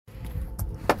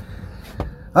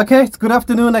Okay, it's good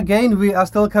afternoon again. We are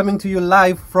still coming to you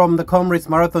live from the Comrades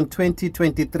Marathon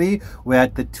 2023. We're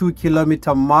at the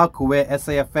 2-kilometer mark where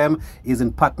SAFM is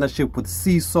in partnership with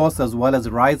CSOS as well as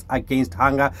Rise Against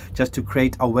Hunger, just to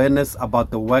create awareness about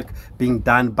the work being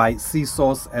done by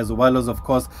CSOS, as well as, of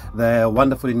course, the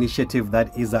wonderful initiative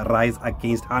that is Rise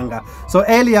Against Hunger. So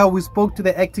earlier we spoke to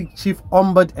the acting chief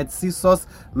ombud at CSOS,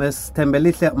 Ms.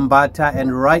 Thembelihle Mbata,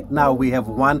 and right now we have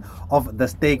one of the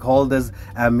stakeholders,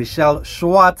 Michelle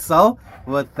Schwartzel,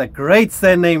 with a great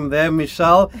surname there,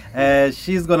 Michelle.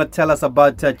 She's going to tell us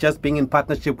about just being in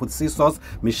partnership with CSOS.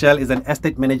 Michelle is an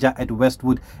estate manager at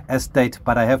Westwood Estate.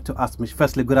 But I have to ask,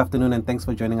 firstly, good afternoon and thanks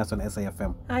for joining us on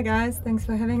SAFM. Hi guys, thanks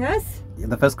for having us.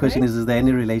 The first question is there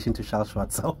any relation to Charles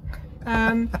Schwartzel?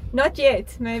 Not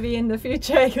yet. Maybe in the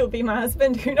future he'll be my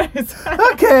husband, who knows.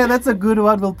 Okay, that's a good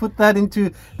one. We'll put that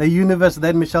into the universe.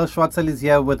 Then Michelle Schwartzel is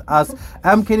here with us.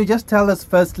 Can you just tell us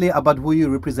firstly about who you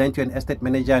represent? You're an estate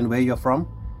manager and where you're from?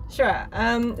 Sure.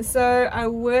 So I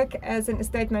work as an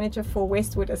estate manager for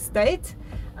Westwood Estate,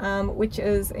 which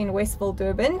is in Westville,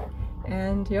 Durban.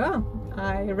 And yeah,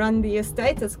 I run the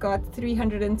estate. It's got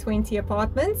 320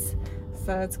 apartments.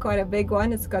 So it's quite a big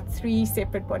one. It's got 3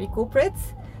 separate body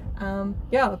corporates.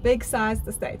 Yeah, big sized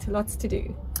estate, lots to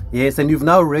do. Yes, and you've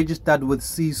now registered with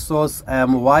CSOS.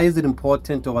 Why is it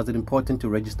important, or was it important to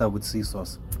register with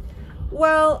CSOS?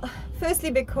 Well, firstly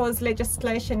because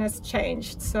legislation has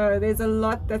changed. So there's a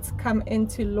lot that's come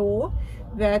into law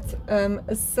that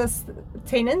assists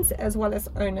tenants as well as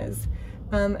owners.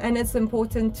 And it's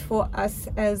important for us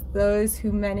as those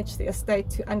who manage the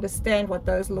estate to understand what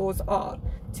those laws are,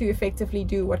 to effectively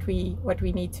do what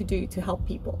we need to do to help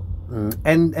people.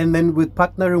 And then with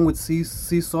partnering with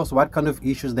CSOS, what kind of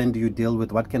issues then do you deal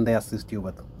with? What can they assist you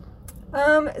with?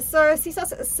 So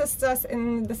CSOS assists us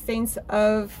in the sense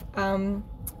of,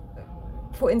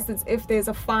 for instance, if there's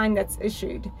a fine that's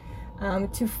issued,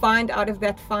 to find out if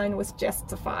that fine was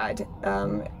justified.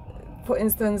 For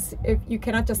instance, if you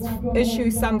cannot just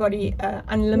issue somebody an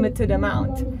unlimited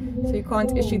amount, so you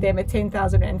can't issue them a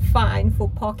 10,000 rand fine for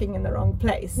parking in the wrong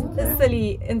place. A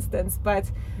silly instance, but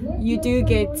you do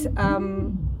get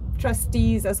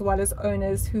trustees as well as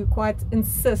owners who quite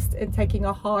insist in taking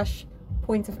a harsh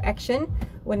point of action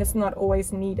when it's not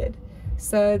always needed.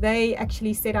 So they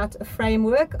actually set out a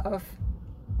framework of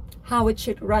how it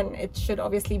should run. It should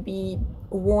obviously be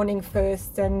a warning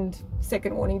first and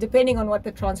second warning, depending on what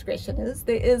the transgression is.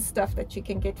 There is stuff that you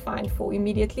can get fined for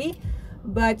immediately,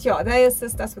 but yeah, they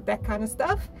assist us with that kind of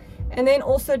stuff. And then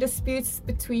also disputes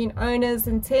between owners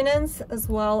and tenants, as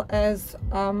well as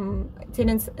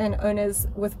tenants and owners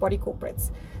with body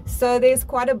corporates. So there's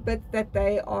quite a bit that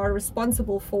they are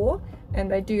responsible for, and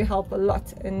they do help a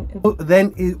lot.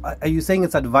 Then are you saying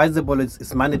it's advisable,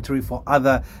 it's mandatory for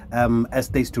other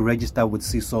estates to register with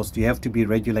CSOS? Do you have to be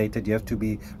regulated? Do you have to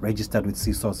be registered with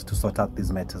CSOS to sort out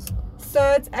these matters? So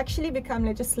it's actually become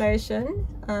legislation,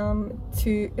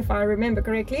 if I remember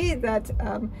correctly,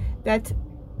 that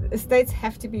estates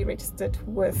have to be registered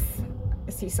with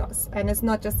CSOS, and it's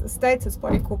not just estates, it's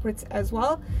body corporates as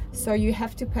well. So you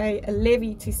have to pay a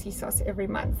levy to CSOS every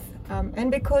month, and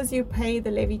because you pay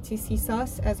the levy to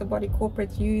CSOS as a body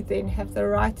corporate, you then have the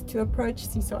right to approach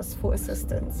CSOS for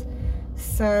assistance.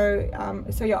 So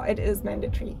yeah, it is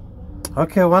mandatory.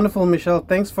 Okay, wonderful, Michelle.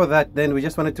 Thanks for that. Then we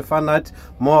just wanted to find out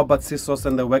more about CSOS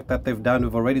and the work that they've done.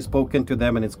 We've already spoken to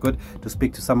them, and it's good to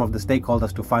speak to some of the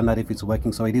stakeholders to find out if it's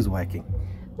working. So it is working.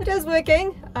 It is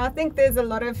working. I think there's a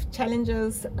lot of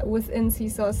challenges within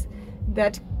CSOS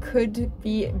that could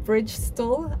be bridged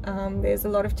still. There's a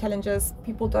lot of challenges.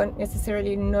 People don't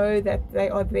necessarily know that they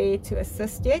are there to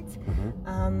assist yet.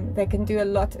 They can do a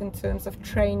lot in terms of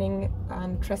training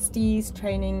trustees,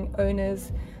 training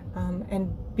owners,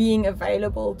 and being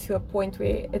available to a point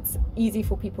where it's easy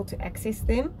for people to access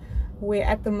them. Where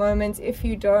at the moment, if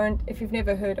you've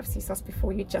never heard of CSOS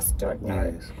before, you just don't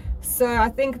know. Yes. So I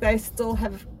think they still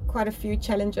have quite a few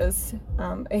challenges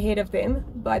ahead of them,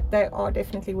 but they are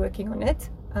definitely working on it.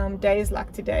 Days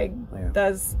like today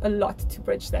does a lot to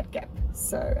bridge that gap,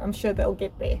 so I'm sure they'll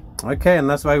get there. Okay, and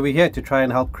that's why we're here, to try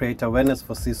and help create awareness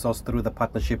for CSOS through the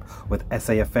partnership with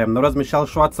SAFM. That was Michelle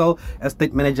Schwartzel,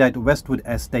 estate manager at Westwood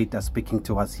Estate, speaking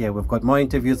to us here. We've got more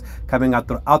interviews coming out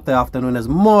throughout the afternoon as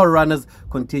more runners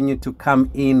continue to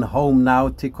come in. Home now,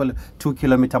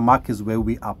 2-kilometer mark is where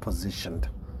we are positioned.